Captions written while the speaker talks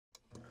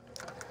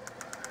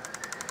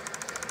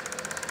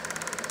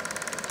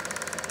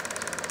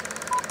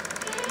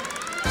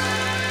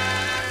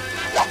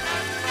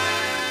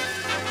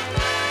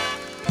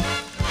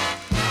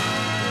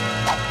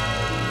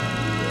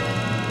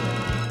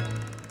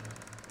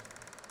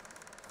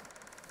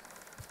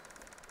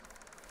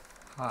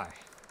Hi.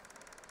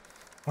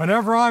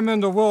 Whenever I'm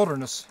in the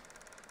wilderness,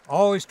 I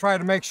always try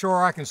to make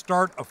sure I can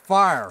start a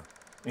fire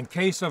in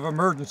case of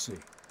emergency,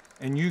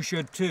 and you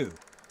should too.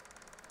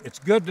 It's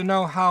good to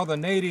know how the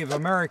Native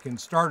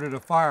Americans started a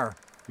fire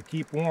to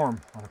keep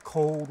warm on a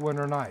cold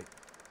winter night.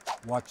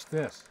 Watch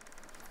this.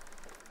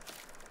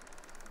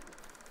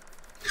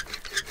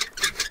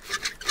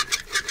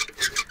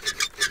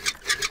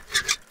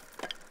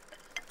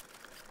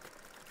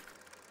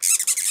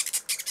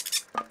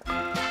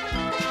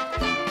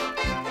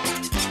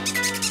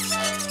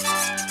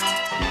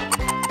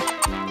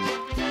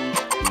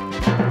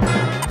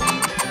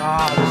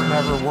 This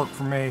never worked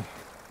for me.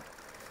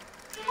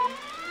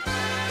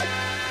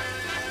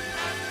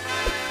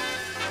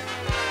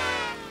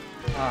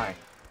 Hi.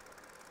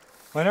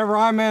 Whenever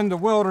I'm in the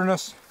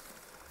wilderness,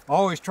 I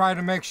always try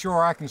to make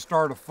sure I can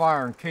start a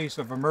fire in case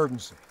of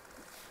emergency.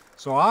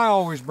 So I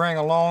always bring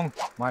along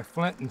my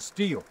flint and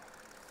steel.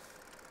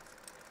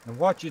 And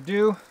what you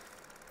do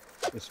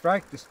is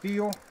strike the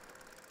steel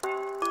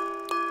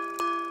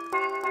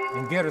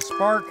and get a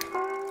spark,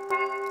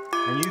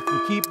 and you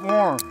can keep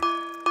warm.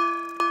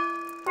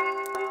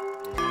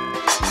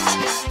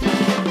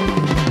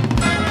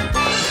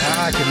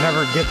 I could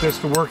never get this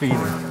to work either.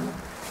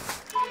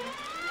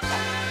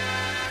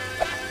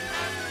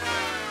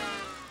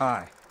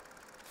 Hi.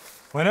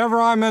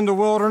 Whenever I'm in the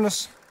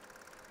wilderness,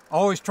 I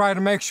always try to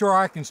make sure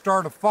I can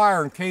start a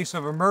fire in case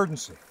of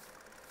emergency.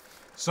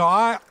 So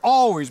I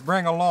always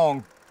bring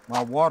along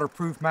my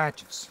waterproof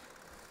matches.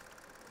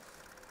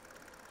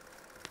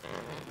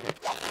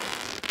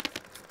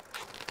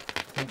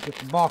 Can't get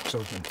the box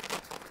open.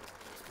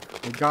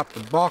 We got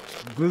the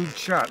box glued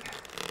shut.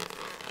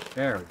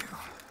 There we go.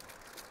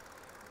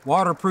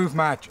 Waterproof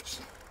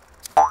matches.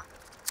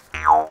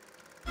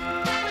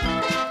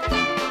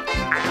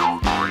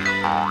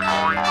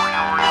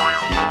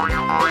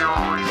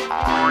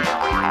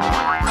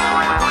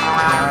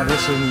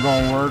 This isn't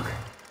going to work.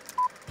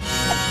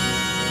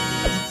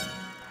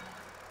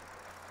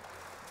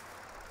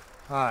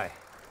 Hi.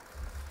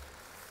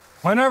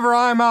 Whenever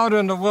I'm out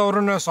in the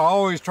wilderness, I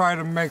always try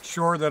to make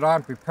sure that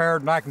I'm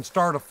prepared and I can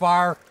start a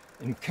fire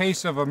in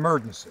case of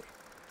emergency.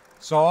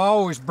 So I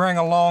always bring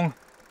along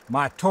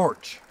my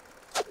torch.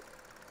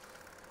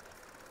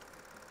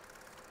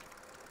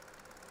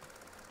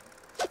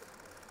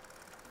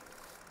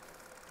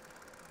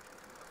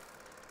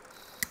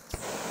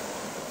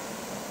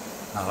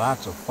 Now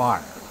that's a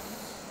fire.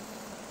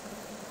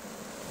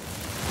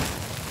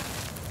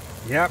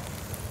 Yep,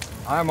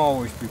 I'm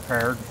always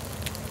prepared.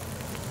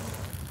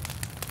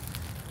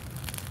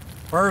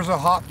 Where's the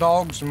hot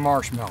dogs and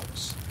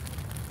marshmallows?